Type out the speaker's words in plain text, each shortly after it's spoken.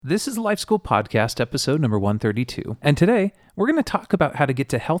This is the Life School Podcast, episode number 132. And today, we're going to talk about how to get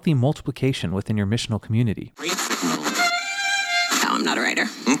to healthy multiplication within your missional community. No, I'm not a writer.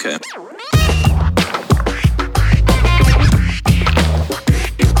 Okay.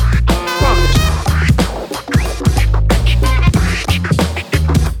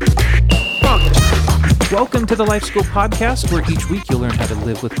 Welcome to the Life School Podcast, where each week you'll learn how to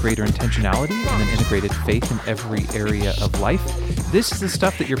live with greater intentionality and an integrated faith in every area of life. This is the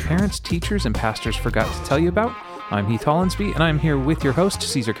stuff that your parents, teachers, and pastors forgot to tell you about. I'm Heath Hollinsby, and I'm here with your host,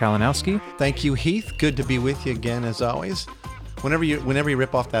 Caesar Kalinowski. Thank you, Heath. Good to be with you again, as always. Whenever you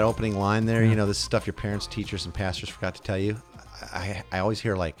rip off that opening line there, you know, this is stuff your parents, teachers, and pastors forgot to tell you. I always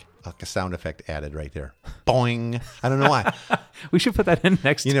hear like a sound effect added right there. Boing. I don't know why. We should put that in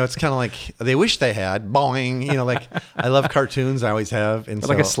next. You know, it's kind of like they wish they had. Boing. You know, like I love cartoons. I always have. And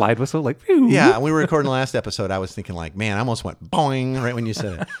like a slide whistle, like, phew. Yeah, we were recording the last episode. I was thinking like, man, I almost went boing right when you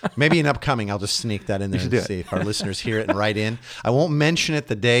said it. Maybe in upcoming, I'll just sneak that in there and see if our listeners hear it and write in. I won't mention it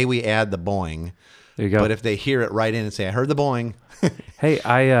the day we add the boing. There you go. But if they hear it, write in and say, I heard the boing. Hey,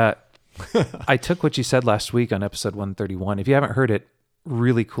 I took what you said last week on episode 131. If you haven't heard it,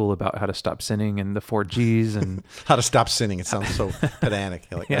 really cool about how to stop sinning and the 4 Gs and how to stop sinning. It sounds so pedantic.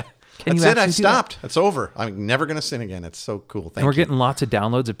 You're like, yeah. That's it. I stopped. It's over. I'm never going to sin again. It's so cool. Thank you. And we're getting lots of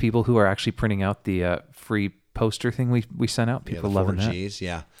downloads of people who are actually printing out the free poster thing we sent out. People the loving 4 that. Gs,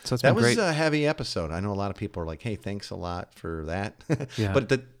 yeah. So it's that been was great. a heavy episode. I know a lot of people are like, hey, thanks a lot for that. Yeah. But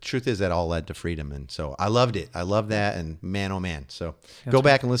the truth is that all led to freedom. And so I loved it. I love that. And man, oh man. So That's go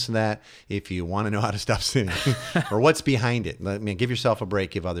back and listen to that if you want to know how to stop sinning or what's behind it. I mean, give yourself a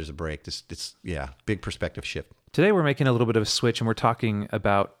break, give others a break. It's big perspective shift. Today we're making a little bit of a switch and we're talking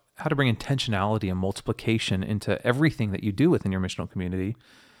about how to bring intentionality and multiplication into everything that you do within your missional community.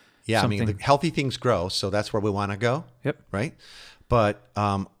 Yeah, I mean, the healthy things grow, so that's where we want to go. Yep. Right? But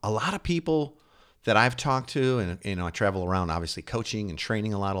a lot of people that I've talked to, and you know, I travel around obviously coaching and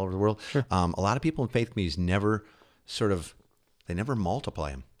training a lot all over the world. Sure. A lot of people in faith communities never multiply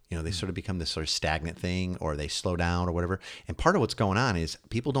them. You know, they sort of become this sort of stagnant thing, or they slow down or whatever. And part of what's going on is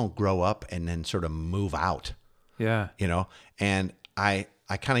people don't grow up and then sort of move out. Yeah. You know, and I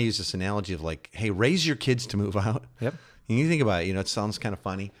kind of use this analogy of like, hey, raise your kids to move out. Yep. And you think about it, you know, it sounds kind of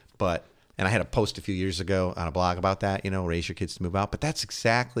funny, and I had a post a few years ago on a blog about that, you know, raise your kids to move out. But that's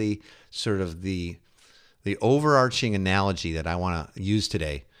exactly sort of the overarching analogy that I want to use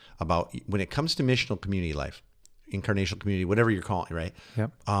today about when it comes to missional community life, incarnational community, whatever you're calling it, right?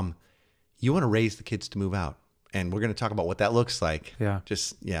 Yep. You want to raise the kids to move out. And we're going to talk about what that looks like. Yeah.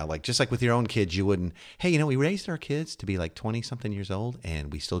 Just like with your own kids, you wouldn't, hey, you know, we raised our kids to be like 20 something years old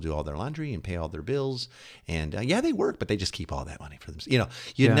and we still do all their laundry and pay all their bills. And they work, but they just keep all that money for themselves. You know,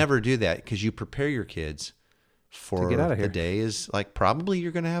 you'd never do that because you prepare your kids for get out of the here. day is like, probably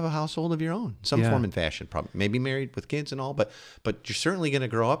you're going to have a household of your own, some form and fashion, probably maybe married with kids and all, but you're certainly going to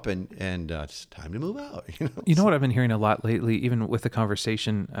grow up and it's time to move out. You know what I've been hearing a lot lately, even with the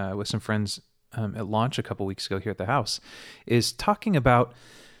conversation with some friends at launch a couple weeks ago here at the house, is talking about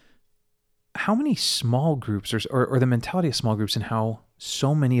how many small groups or the mentality of small groups and how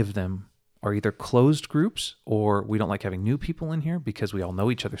so many of them are either closed groups or we don't like having new people in here because we all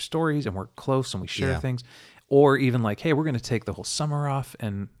know each other's stories and we're close and we share things. Or even like, hey, we're going to take the whole summer off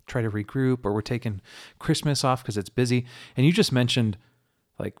and try to regroup, or we're taking Christmas off because it's busy. And you just mentioned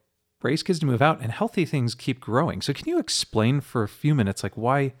like raise kids to move out and healthy things keep growing. So can you explain for a few minutes like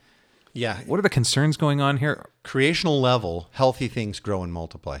why? Yeah. What are the concerns going on here? Creational level, healthy things grow and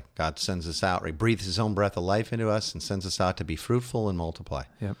multiply. God sends us out, right? Breathes his own breath of life into us and sends us out to be fruitful and multiply.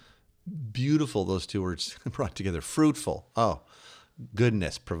 Yep. Beautiful, those two words brought together. Fruitful. Oh,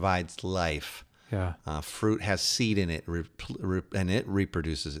 goodness provides life. Yeah. Fruit has seed in it, and it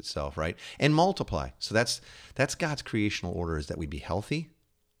reproduces itself, right? And multiply. So that's God's creational order, is that we'd be healthy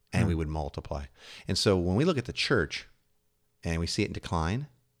and we would multiply. And so when we look at the church and we see it in decline,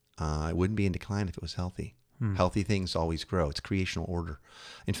 it wouldn't be in decline if it was healthy. Healthy things always grow. It's creational order.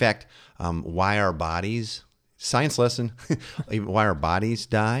 In fact, why our bodies, science lesson, why our bodies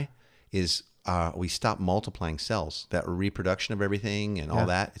die is we stop multiplying cells. That reproduction of everything and all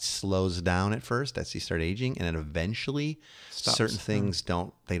that, it slows down at first as you start aging, and then eventually certain things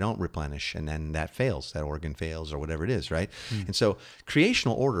don't replenish, and then that fails. That organ fails or whatever it is, right? And so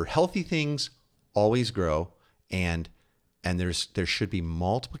creational order, healthy things always grow, and there should be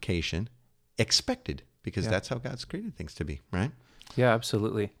multiplication expected because that's how God's created things to be, right? Yeah,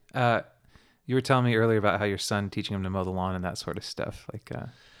 absolutely. You were telling me earlier about how your son teaching him to mow the lawn and that sort of stuff. Like,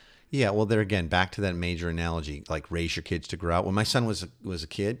 yeah, well, there again, back to that major analogy, like raise your kids to grow out. When my son was a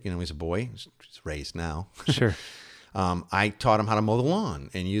kid, you know, he was a boy, he's raised now. Sure. I taught him how to mow the lawn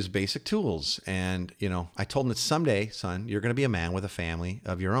and use basic tools. And, I told him that someday, son, you're going to be a man with a family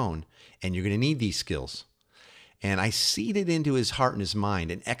of your own, and you're going to need these skills. And I seeded into his heart and his mind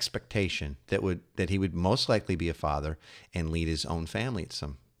an expectation that he would most likely be a father and lead his own family at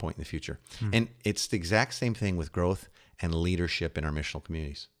some point in the future. And it's the exact same thing with growth and leadership in our missional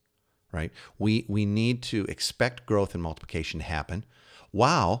communities, right? We need to expect growth and multiplication to happen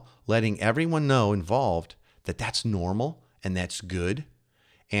while letting everyone know involved that that's normal and that's good.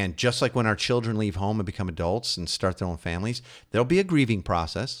 And just like when our children leave home and become adults and start their own families, there'll be a grieving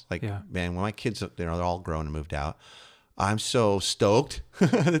process. Like, man, when my kids, they're all grown and moved out, I'm so stoked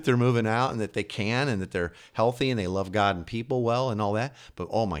that they're moving out and that they can and that they're healthy and they love God and people well and all that. But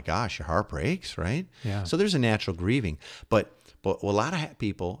oh my gosh, your heart breaks, right? Yeah. So there's a natural grieving. But a lot of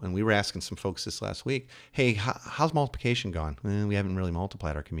people, and we were asking some folks this last week, hey, how's multiplication gone? We haven't really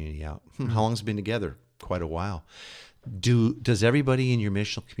multiplied our community out. How long has it been together? Quite a while. Does everybody in your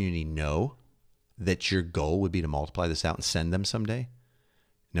missional community know that your goal would be to multiply this out and send them someday?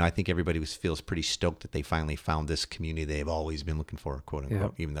 No, I think everybody feels pretty stoked that they finally found this community they've always been looking for, quote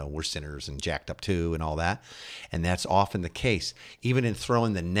unquote, even though we're sinners and jacked up too and all that. And that's often the case. Even in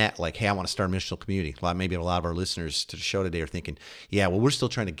throwing the net, like, hey, I want to start a missional community. Maybe a lot of our listeners to the show today are thinking, yeah, well, we're still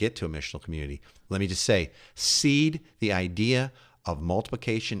trying to get to a missional community. Let me just say, seed the idea of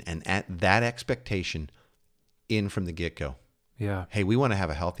multiplication and that expectation in from the get-go. Yeah. Hey, we want to have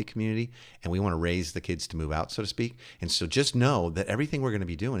a healthy community and we want to raise the kids to move out, so to speak. And so just know that everything we're going to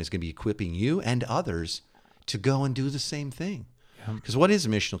be doing is going to be equipping you and others to go and do the same thing. Because what is a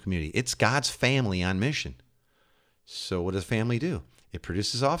missional community? It's God's family on mission. So what does family do? It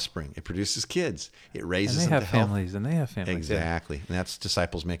produces offspring. It produces kids. It raises them to health. And they have families. Exactly. And that's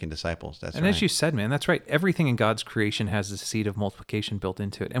disciples making disciples. That's and right. as you said, man, that's right. Everything in God's creation has the seed of multiplication built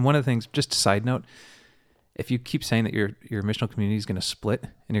into it. And one of the things, just a side note, if you keep saying that your missional community is going to split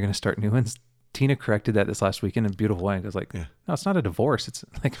and you're going to start new ones, Tina corrected that this last weekend in a beautiful way. And goes like, no, it's not a divorce. It's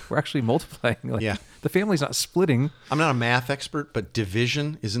like we're actually multiplying. Like, the family's not splitting. I'm not a math expert, but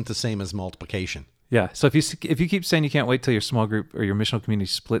division isn't the same as multiplication. Yeah. So if you keep saying you can't wait till your small group or your missional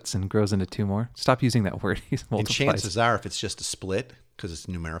community splits and grows into two more, stop using that word. And chances are, if it's just a split because it's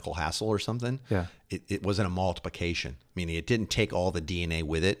numerical hassle or something, it wasn't a multiplication. Meaning it didn't take all the DNA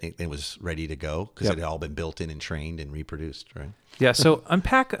with it. It was ready to go because it had all been built in and trained and reproduced, right? Yeah. So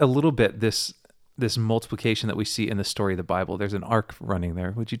unpack a little bit this multiplication that we see in the story of the Bible. There's an arc running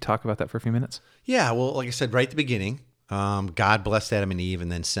there. Would you talk about that for a few minutes? Yeah. Well, like I said, right at the beginning, God blessed Adam and Eve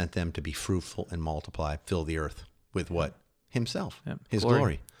and then sent them to be fruitful and multiply, fill the earth with what? Himself, his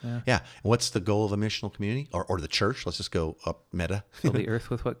glory. Yeah. And what's the goal of a missional community or the church? Let's just go up meta. Fill the earth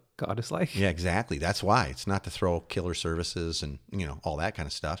with what God is like. Yeah, exactly. That's why. It's not to throw killer services and, all that kind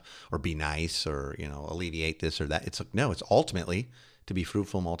of stuff or be nice or, alleviate this or that. It's ultimately to be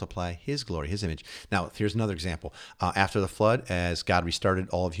fruitful, multiply his glory, his image. Now, here's another example. After the flood, as God restarted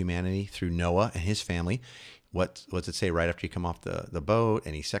all of humanity through Noah and his family, what does it say right after you come off the boat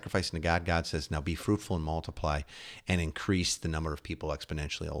and he's sacrificing to God? God says, now be fruitful and multiply and increase the number of people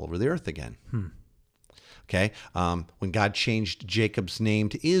exponentially all over the earth again. Okay. When God changed Jacob's name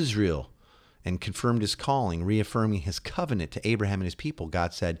to Israel and confirmed his calling, reaffirming his covenant to Abraham and his people,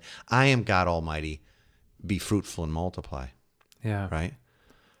 God said, I am God Almighty, be fruitful and multiply. Yeah. Right.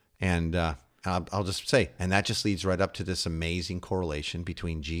 And I'll just say, and that just leads right up to this amazing correlation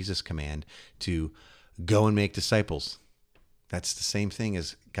between Jesus' command to go and make disciples. That's the same thing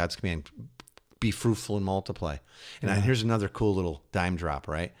as God's command, be fruitful and multiply. And here's another cool little dime drop,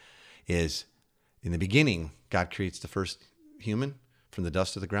 right? Is in the beginning, God creates the first human from the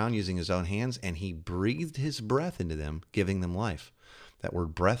dust of the ground using his own hands, and he breathed his breath into them, giving them life. That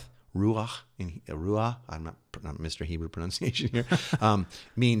word breath, ruach, I'm not Mr. Hebrew pronunciation here,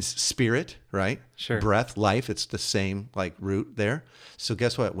 means spirit, right? Sure. Breath, life, it's the same like root there. So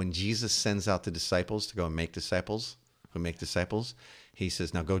guess what? When Jesus sends out the disciples to go and make disciples, he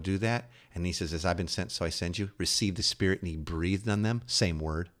says, now go do that. And he says, as I've been sent, so I send you. Receive the Spirit, and he breathed on them. Same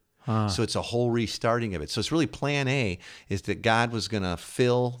word. So it's a whole restarting of it. So it's really plan A is that God was going to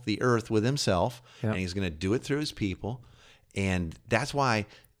fill the earth with himself, and he's going to do it through his people. And that's why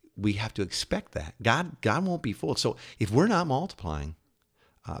we have to expect that. God won't be fooled. So if we're not multiplying,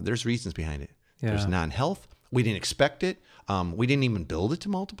 there's reasons behind it. There's non-health. We didn't expect it. We didn't even build it to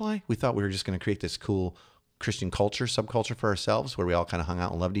multiply. We thought we were just going to create this cool Christian culture, subculture for ourselves, where we all kind of hung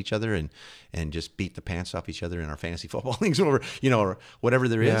out and loved each other and just beat the pants off each other in our fantasy football leagues, or whatever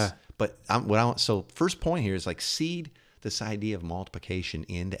there is. But so first point here is like seed this idea of multiplication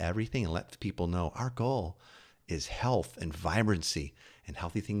into everything and let the people know our goal is health and vibrancy, and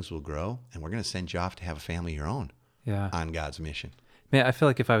healthy things will grow, and we're going to send you off to have a family of your own. Yeah. on God's mission. Man, I feel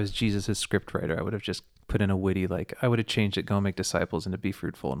like if I was Jesus' script writer, I would have just put in a witty, like, I would have changed it, go and make disciples, and to be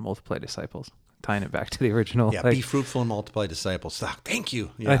fruitful and multiply disciples, tying it back to the original. Yeah, like, be fruitful and multiply disciples. Thank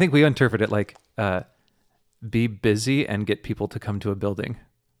you. and Yeah. I think we interpret it like, be busy and get people to come to a building.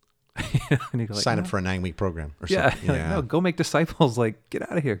 And you go like, Sign no. up for a 9-week program or Yeah, something. like, no, go make disciples. Like, get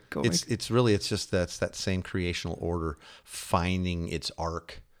out of here. Go make. It's just that's that same creational order finding its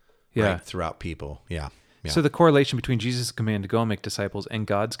arc Yeah. right throughout people. Yeah. Yeah. So the correlation between Jesus' command to go and make disciples and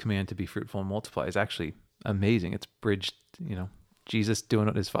God's command to be fruitful and multiply is actually amazing. It's bridged, Jesus doing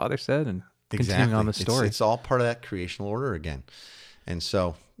what his Father said and continuing on the story. It's all part of that creational order again. And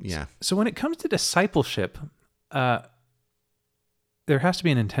so, yeah. So when it comes to discipleship, there has to be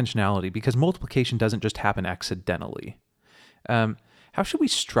an intentionality because multiplication doesn't just happen accidentally. How should we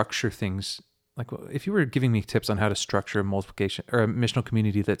structure things? Like, if you were giving me tips on how to structure a multiplication or a missional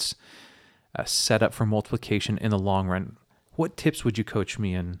community that's set up for multiplication in the long run, what tips would you coach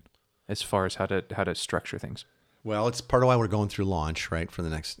me in as far as how to structure things? Well, it's part of why we're going through launch, right, for the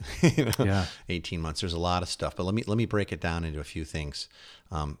next 18 months. There's a lot of stuff, but let me break it down into a few things.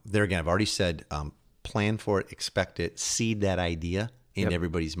 There again, I've already said, plan for it, expect it, seed that idea in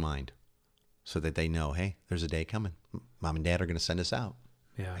everybody's mind so that they know, hey, there's a day coming. Mom and Dad are going to send us out.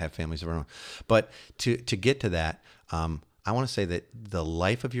 Yeah. Have families of our own. But to get to that, I want to say that the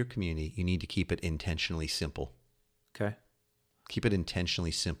life of your community, you need to keep it intentionally simple. Okay. Keep it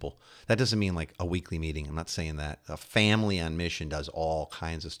intentionally simple. That doesn't mean like a weekly meeting. I'm not saying that. A family on mission does all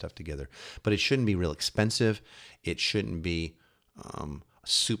kinds of stuff together, but it shouldn't be real expensive. It shouldn't be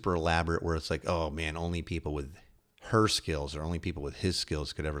super elaborate where it's like, oh man, only people with her skills or only people with his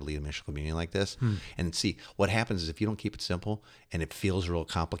skills could ever lead a missional community like this. And see, what happens is if you don't keep it simple and it feels real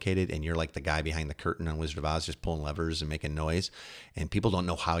complicated and you're like the guy behind the curtain on Wizard of Oz just pulling levers and making noise and people don't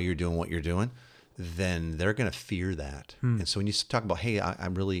know how you're doing what you're doing, then they're going to fear that. And so when you talk about, hey, I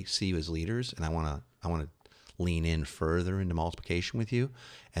really see you as leaders and I want to lean in further into multiplication with you,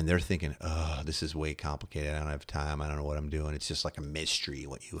 and they're thinking, oh, this is way complicated. I don't have time. I don't know what I'm doing. It's just like a mystery.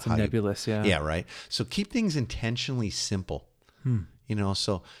 It's nebulous, yeah. Yeah, right. So keep things intentionally simple.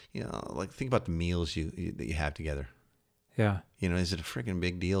 So like think about the meals that you have together. Yeah. Is it a freaking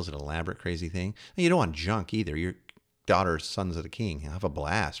big deal? Is it an elaborate, crazy thing? And you don't want junk either. Your daughter, sons of the king, have a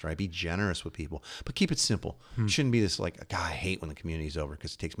blast, right? Be generous with people, but keep it simple. It shouldn't be this like, God, I hate when the community's over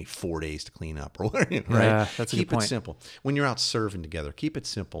because it takes me 4 days to clean up, or whatever, right? Yeah, that's a keep good point. it simple. When you're out serving together, keep it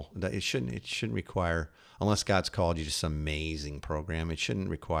simple. It shouldn't require, unless God's called you to some amazing program, it shouldn't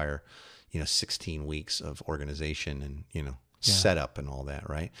require, 16 weeks of organization and, setup and all that,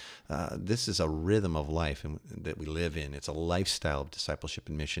 right? This is a rhythm of life that we live in. It's a lifestyle of discipleship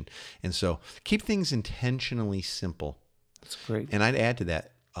and mission. And so keep things intentionally simple. That's great. And I'd add to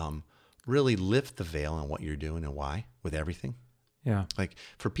that, really lift the veil on what you're doing and why with everything. Yeah. Like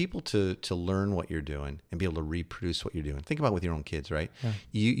for people to learn what you're doing and be able to reproduce what you're doing. Think about with your own kids, right? Yeah.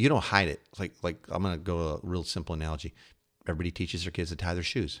 You don't hide it. Like I'm going to go to a real simple analogy. Everybody teaches their kids to tie their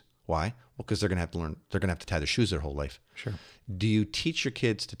shoes. Why? Well, because they're going to have to learn. They're going to have to tie their shoes their whole life. Sure. Do you teach your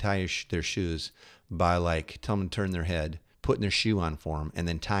kids to tie their shoes by like tell them to turn their head, putting their shoe on for them, and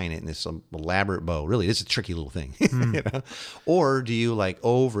then tying it in this elaborate bow? Really, it's a tricky little thing. Or do you like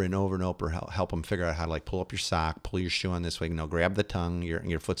over and over and over help them figure out how to like pull up your sock, pull your shoe on this way, grab the tongue,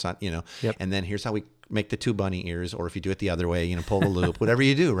 your foot's on, Yep. and then here's how we make the 2 bunny ears, or if you do it the other way, pull the loop, whatever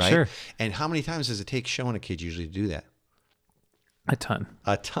you do, right? Sure. And how many times does it take showing a kid usually to do that? A ton.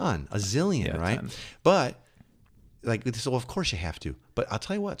 A zillion, Yeah, right? a ton. But so of course you have to. But I'll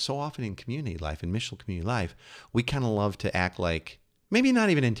tell you what, so often in community life, in missional community life, we kind of love to act like, maybe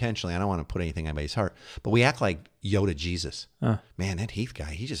not even intentionally, I don't want to put anything on anybody's heart, but we act like Yoda Jesus. Man, that Heath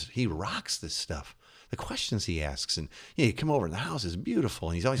guy, he rocks this stuff. The questions he asks, and you come over and the house is beautiful,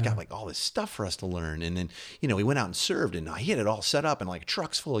 and he's always got like all this stuff for us to learn. And then we went out and served, and he had it all set up and like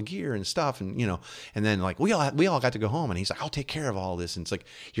trucks full of gear and stuff, and and then like we all got to go home, and he's like, I'll take care of all this. And it's like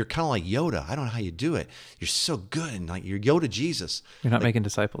you're kind of like Yoda. I don't know how you do it. You're so good, and like you're Yoda Jesus. You're not like, making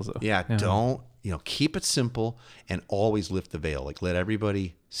disciples though. Yeah, don't keep it simple and always lift the veil. Like let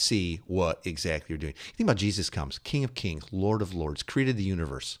everybody see what exactly you're doing. You think about Jesus comes, King of Kings, Lord of Lords, created the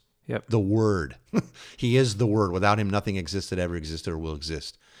universe. Yep. The Word. He is the Word. Without him, nothing existed, ever existed, or will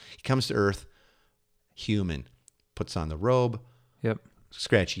exist. He comes to earth, human, puts on the robe, Yep.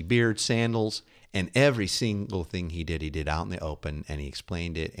 scratchy beard, sandals, and every single thing he did out in the open, and he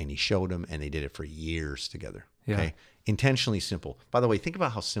explained it, and he showed them, and they did it for years together. Yeah. Okay? Intentionally simple. By the way, think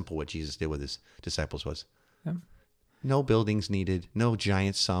about how simple what Jesus did with his disciples was. Yep. No buildings needed, no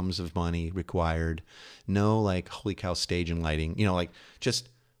giant sums of money required, no like holy cow stage and lighting, like just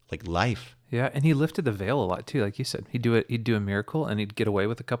like life. Yeah, and he lifted the veil a lot too, like you said. He'd do a miracle, and he'd get away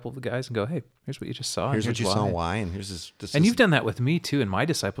with a couple of the guys and go, "Hey, here's what you just saw. Here's and what you why. saw, why, and here's this. And you've done that with me too in my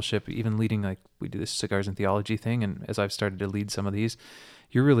discipleship, even leading, like we do this cigars and theology thing. And as I've started to lead some of these,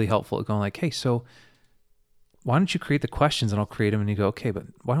 you're really helpful at going like, hey, so why don't you create the questions and I'll create them? And you go, okay, but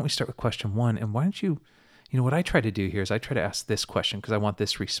why don't we start with question one? And why don't you know, what I try to do here is I try to ask this question because I want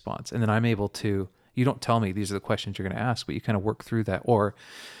this response. And then I'm able to, you don't tell me these are the questions you're going to ask, but you kind of work through that. Or,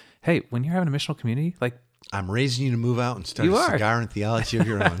 hey, when you're having a missional community, like, I'm raising you to move out and start You a are. cigar and theology of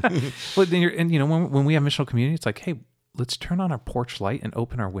your own. well, then and you know, when we have missional community, it's like, hey, let's turn on our porch light and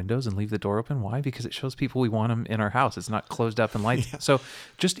open our windows and leave the door open. Why? Because it shows people we want them in our house. It's not closed up and lights. So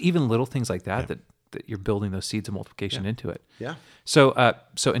just even little things like that, that you're building those seeds of multiplication into it. Yeah. So,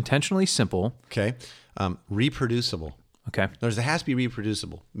 so intentionally simple. Okay. Reproducible. Okay. There has to be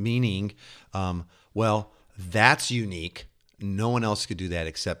reproducible, meaning, well, that's unique. No one else could do that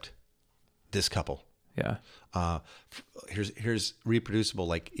except this couple. Yeah. Here's reproducible.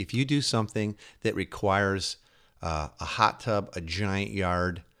 Like if you do something that requires a hot tub, a giant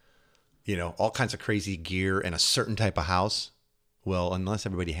yard, you know, all kinds of crazy gear, and a certain type of house, well, unless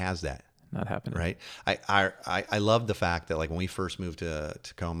everybody has that, Not happening. right? I love the fact that like when we first moved to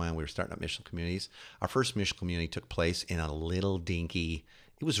Tacoma and we were starting up missional communities, our first missional community took place in a little dinky.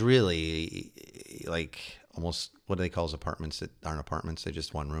 It was really like almost, what do they call those apartments that aren't apartments? They're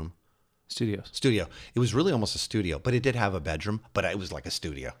just one room. Studio. It was really almost a studio, but it did have a bedroom, but it was like a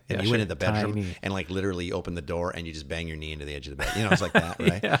studio. And Yeah, you went in the bedroom tiny. and like literally open the door and you just bang your knee into the edge of the bed. You know, it's like that,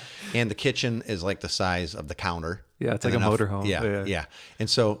 right? Yeah. And the kitchen is like the size of the counter. Yeah, it's And like a enough- motorhome. Yeah, Yeah. And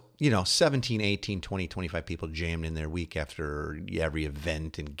so, you know, 17, 18, 20, 25 people jammed in there week after every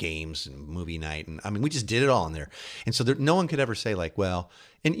event and games and movie night. And I mean, we just did it all in there. And so no one could ever say like, well,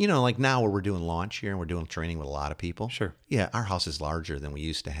 and you know, like now where we're doing launch here and we're doing training with a lot of people. Sure. Yeah, our house is larger than we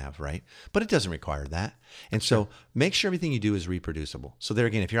used to have, right? But it doesn't require that. And so make sure everything you do is reproducible. So there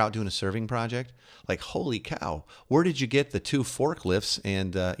again, if you're out doing a serving project, like, holy cow, where did you get the 2 forklifts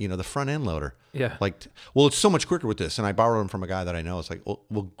and, you know, the front end loader? Yeah. Like, well, it's so much quicker with this. And I borrowed them from a guy that I know. It's like, well,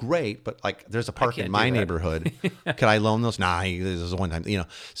 great. But like, there's a park in can't my do that. neighborhood. Could I loan those? Nah, this is one time, you know.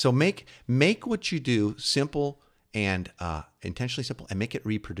 So make what you do simple and intentionally simple and make it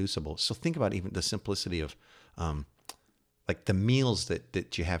reproducible. So think about even the simplicity of like the meals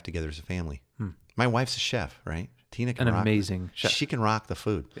that you have together as a family. My wife's a chef, right? Tina can An rock amazing chef. She can rock the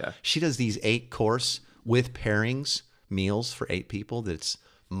food. Yeah. She does these 8-course with pairings meals for 8 people that's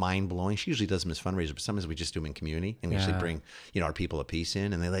mind blowing. She usually does them as fundraisers, but sometimes we just do them in community and we usually Yeah. bring, you know, our people a piece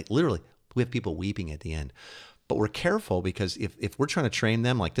in and they like literally we have people weeping at the end. But we're careful because if we're trying to train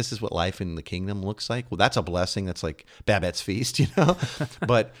them, like this is what life in the kingdom looks like, well, that's a blessing. That's like Babette's feast, you know?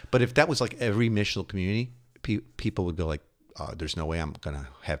 but if that was like every missional community, people would go like, there's no way I'm going to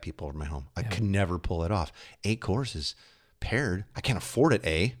have people over my home. I could never pull it off. 8 courses paired. I can't afford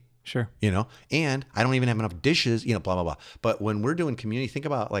it, Sure. you know, and I don't even have enough dishes, you know, blah, blah, blah. But when we're doing community, think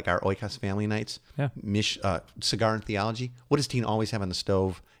about like our Oikos family nights, Yeah. cigar and theology. What does Tina always have on the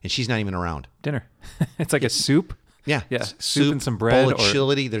stove? And she's not even around. Dinner. It's like a soup. Yeah. Yeah. Soup and some bread bowl of or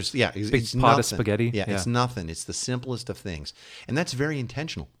chili. There's, it's pot of nothing. spaghetti. Yeah, Yeah. it's nothing. It's the simplest of things. And that's very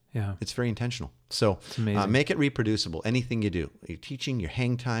intentional. Yeah. It's very intentional. So amazing. make it reproducible. Anything you do, your teaching, your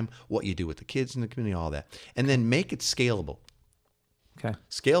hang time, what you do with the kids in the community, all that. And then make it scalable. Okay.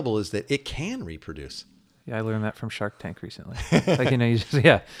 Scalable is that it can reproduce. Yeah, I learned that from Shark Tank recently. Like, you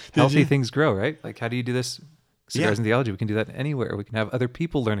know, healthy things grow, right? Like, how do you do this? Cigars and theology. We can do that anywhere. We can have other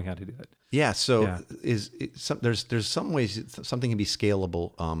people learning how to do that. Yeah. So Yeah. there's some ways something can be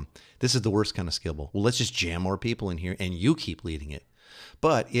scalable. This is the worst kind of scalable. Well, let's just jam more people in here and you keep leading it.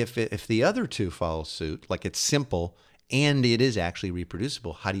 But if the other two follow suit, like it's simple and it is actually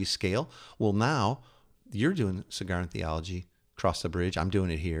reproducible, how do you scale? Well, now you're doing cigar and theology across the bridge. I'm doing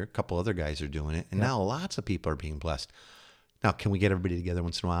it here. A couple other guys are doing it. And now lots of people are being blessed. Now, can we get everybody together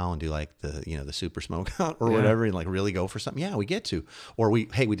once in a while and do like the super smoke out or whatever and like really go for something? Yeah, we get to. Or we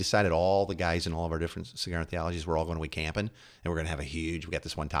decided all the guys in all of our different cigar and theologies, we're all going to be camping and we're going to have we got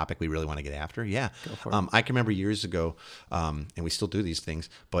this one topic we really want to get after. Yeah. I can remember years ago, and we still do these things,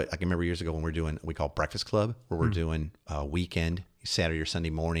 but I can remember years ago when we're doing, we call breakfast club, where we're doing a weekend, Saturday or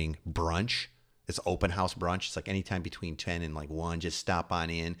Sunday morning brunch. It's open house brunch. It's like anytime between 10 and like 1, just stop on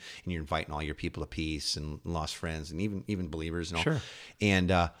in and you're inviting all your people to peace and lost friends and even believers and all. Sure.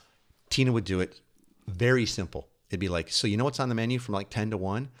 And Tina would do it very simple. It'd be like, so you know what's on the menu from like 10 to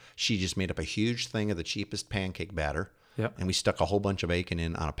 1? She just made up a huge thing of the cheapest pancake batter. Yep. And we stuck a whole bunch of bacon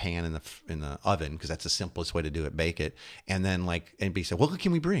in on a pan in the oven because that's the simplest way to do it, bake it. And then like anybody said, well, what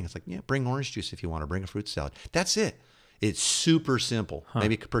can we bring? It's like, yeah, bring orange juice if you want, or bring a fruit salad. That's it. It's super simple.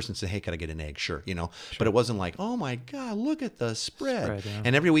 Maybe a person said, hey, could I get an egg? Sure, But it wasn't like, oh my God, look at the spread. Yeah.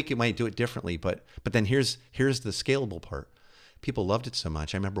 And every week it might do it differently. But then here's the scalable part. People loved it so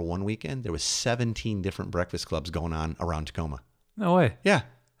much. I remember one weekend there was 17 different breakfast clubs going on around Tacoma. No way. Yeah.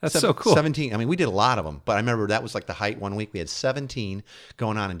 That's so cool. 17. I mean, we did a lot of them, but I remember that was like the height one week. We had 17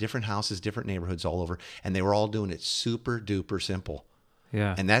 going on in different houses, different neighborhoods all over, and they were all doing it super duper simple.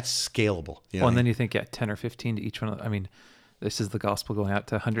 Yeah. And that's scalable. Well, and then you think, 10 or 15 to each one. I mean, this is the gospel going out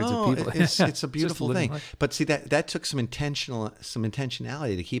to hundreds of people. It's a beautiful living thing. life. But see, that took some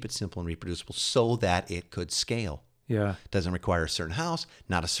intentionality to keep it simple and reproducible so that it could scale. Yeah. It doesn't require a certain house,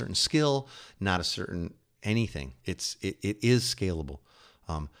 not a certain skill, not a certain anything. It is scalable.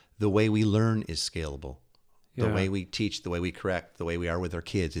 The way we learn is scalable. The way we teach, the way we correct, the way we are with our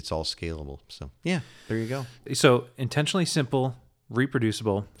kids, it's all scalable. So, yeah, there you go. So intentionally simple,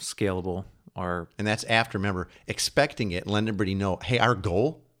 reproducible, scalable are... And that's after, remember, expecting it and letting everybody know, hey, our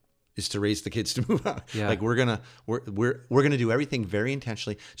goal is to raise the kids to move on. Yeah. Like we're gonna do everything very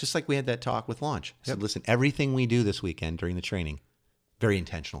intentionally, just like we had that talk with Launch. I said, listen, everything we do this weekend during the training, very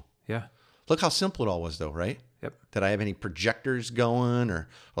intentional. Yeah. Look how simple it all was, though, right? Yep. Did I have any projectors going or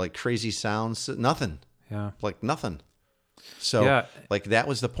like crazy sounds? Nothing. Yeah. Like nothing. So Yeah. like that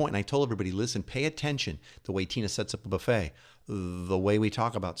was the point. And I told everybody, listen, pay attention the way Tina sets up a buffet, the way we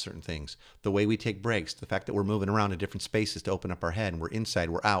talk about certain things, the way we take breaks, the fact that we're moving around to different spaces to open up our head and we're inside,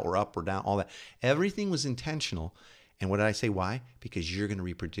 we're out, we're up, we're down, all that. Everything was intentional. And what did I say? Why? Because you're going to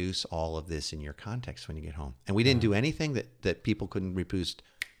reproduce all of this in your context when you get home. And we didn't do anything that people couldn't reproduce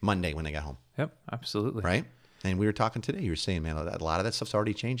Monday when they got home. Yep. Absolutely. Right? And we were talking today. You were saying, man, a lot of that stuff's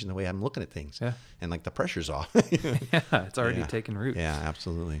already changing the way I'm looking at things. Yeah. And like the pressure's off. Yeah. It's already taken root. Yeah,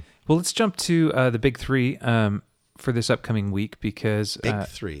 absolutely. Well, let's jump to the big three for this upcoming week because... Big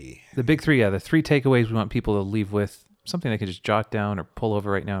three. The big three, the three takeaways we want people to leave with, something they can just jot down or pull over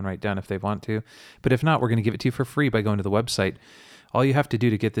right now and write down if they want to. But if not, we're going to give it to you for free by going to the website. All you have to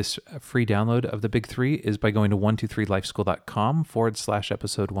do to get this free download of the big three is by going to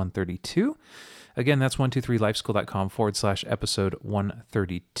 123lifeschool.com/episode 132. Again, that's 123lifeschool.com/episode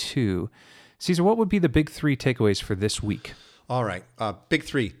 132. Caesar, what would be the big three takeaways for this week? All right. Big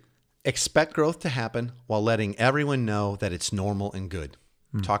three. Expect growth to happen while letting everyone know that it's normal and good.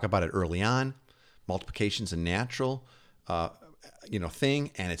 Talk about it early on. Multiplication's a natural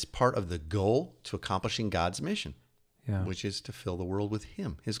thing, and it's part of the goal to accomplishing God's mission, which is to fill the world with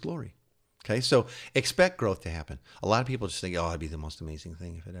Him, His glory. Okay, so expect growth to happen. A lot of people just think, oh, it'd be the most amazing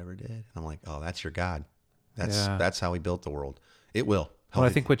thing if it ever did. And I'm like, oh, that's your God. That's how He built the world. It will. Well, I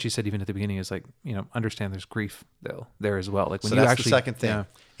think what you said even at the beginning is like, understand there's grief though there as well. Like when so you that's actually, the second thing.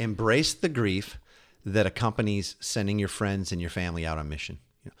 Embrace the grief that accompanies sending your friends and your family out on mission.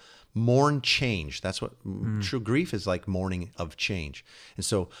 Mourn change. That's what true grief is like, mourning of change. And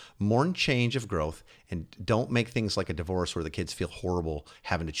so mourn change of growth, and don't make things like a divorce where the kids feel horrible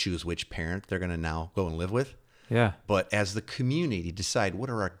having to choose which parent they're going to now go and live with. Yeah. But as the community, decide what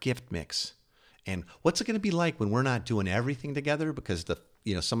are our gift mix and what's it going to be like when we're not doing everything together because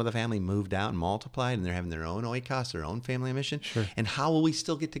some of the family moved out and multiplied and they're having their own oikos, their own family mission. Sure. And how will we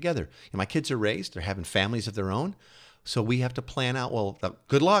still get together? And my kids are raised, they're having families of their own. So we have to plan out, well,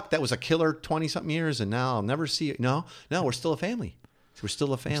 good luck. That was a killer 20-something years, and now I'll never see you. No, we're still a family. We're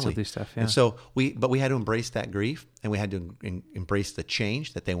still a family. Still do stuff, yeah. And so we had to embrace that grief, and we had to embrace the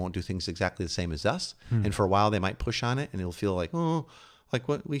change, that they won't do things exactly the same as us. And for a while, they might push on it, and it'll feel like, oh, like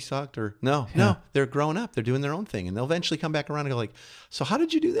what, we sucked, or no, they're growing up. They're doing their own thing, and they'll eventually come back around and go like, so how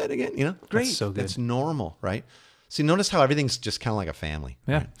did you do that again? Great. That's so good. That's normal, right? See, notice how everything's just kind of like a family.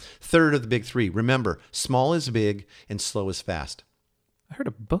 Yeah. Right? Third of the big three. Remember, small is big and slow is fast. I heard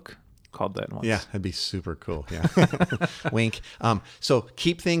a book called that once. Yeah, that'd be super cool. Yeah. Wink. So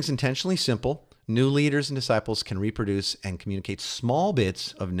keep things intentionally simple. New leaders and disciples can reproduce and communicate small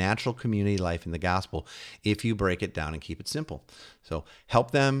bits of natural community life in the gospel if you break it down and keep it simple. So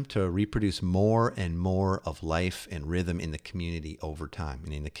help them to reproduce more and more of life and rhythm in the community over time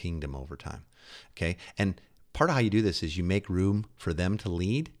and in the kingdom over time. Okay. And part of how you do this is you make room for them to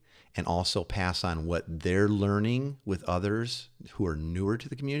lead and also pass on what they're learning with others who are newer to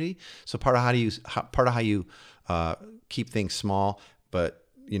the community. So part of how you keep things small, but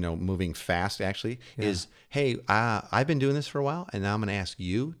moving fast actually is, hey, I've been doing this for a while, and now I'm going to ask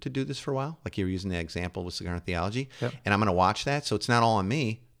you to do this for a while. Like you were using the example with Cigar Theology, and I'm going to watch that. So it's not all on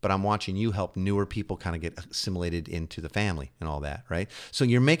me, but I'm watching you help newer people kind of get assimilated into the family and all that, right? So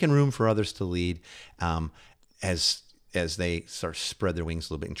you're making room for others to lead as they start to spread their wings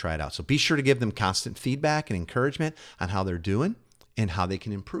a little bit and try it out. So be sure to give them constant feedback and encouragement on how they're doing and how they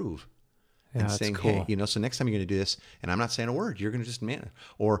can improve. and that's saying, cool. hey, so next time you're going to do this, and I'm not saying a word, you're going to just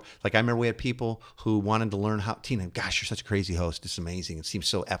or like I remember we had people who wanted to learn how, Tina, gosh, you're such a crazy host. It's amazing. It seems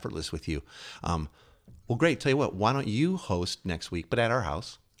so effortless with you. Well, great. Tell you what, why don't you host next week, but at our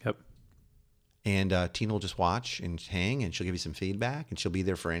house? Yep. And Tina will just watch and hang, and she'll give you some feedback, and she'll be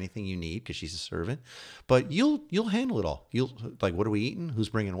there for anything you need because she's a servant. But you'll handle it all. You'll like, what are we eating? Who's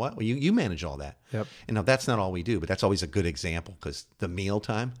bringing what? Well, you manage all that. Yep. And now that's not all we do, but that's always a good example because the meal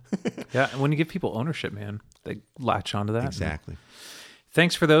time. Yeah. And when you give people ownership, man, they latch onto that. Exactly.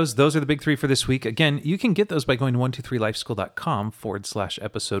 Thanks for those. Those are the big three for this week. Again, you can get those by going to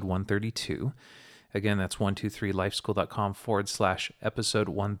 123lifeschool.com/episode 132. Again, that's 123lifeschool.com/episode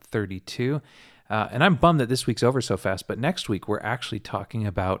 132. And I'm bummed that this week's over so fast, but next week we're actually talking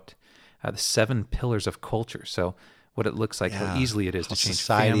about the 7 pillars of culture. So what it looks like, how easily it is to change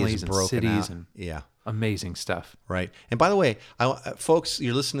families and cities and amazing stuff. Right. And by the way, folks,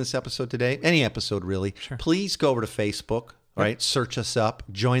 you're listening to this episode today, any episode really, please go over to Facebook, right? Search us up,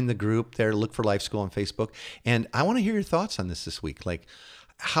 join the group there, look for Life School on Facebook. And I want to hear your thoughts on this week. Like,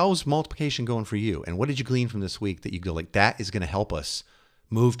 how's multiplication going for you? And what did you glean from this week that you go like, that is going to help us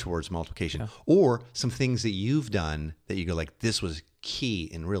move towards multiplication? Or some things that you've done that you go like, this was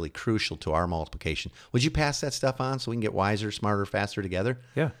key and really crucial to our multiplication. Would you pass that stuff on so we can get wiser, smarter, faster together?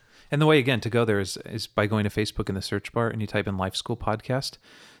 Yeah. And the way, again, to go there is by going to Facebook in the search bar and you type in Life School Podcast.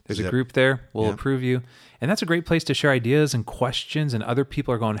 There's a group there. We'll approve you. And that's a great place to share ideas and questions. And other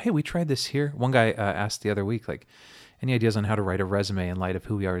people are going, hey, we tried this here. One guy asked the other week, like, any ideas on how to write a resume in light of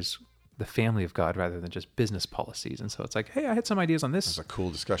who we are as the family of God rather than just business policies? And so it's like, hey, I had some ideas on this. That's a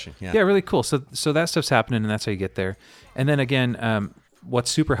cool discussion. Yeah, really cool. So that stuff's happening, and that's how you get there. And then again, what's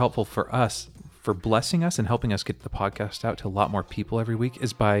super helpful for us, for blessing us and helping us get the podcast out to a lot more people every week,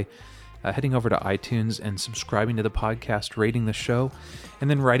 is by heading over to iTunes and subscribing to the podcast, rating the show, and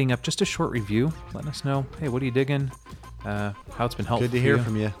then writing up just a short review, letting us know, hey, what are you digging? How it's been helpful. Good to hear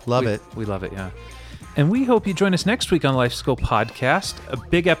from you. Love it. We love it, yeah. And we hope you join us next week on Life School Podcast, a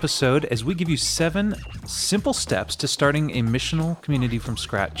big episode as we give you 7 simple steps to starting a missional community from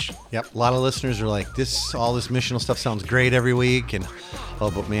scratch. Yep. A lot of listeners are like, all this missional stuff sounds great every week. And,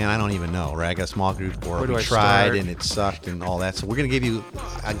 but man, I don't even know, right? I got a small group or we tried and it sucked and all that. So we're going to give you,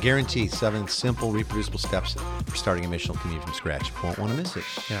 I guarantee, 7 simple, reproducible steps for starting a missional community from scratch. You won't want to miss it.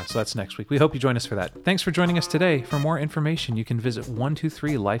 Yeah, so that's next week. We hope you join us for that. Thanks for joining us today. For more information, you can visit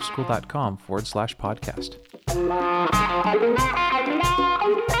 123lifeschool.com/podcast.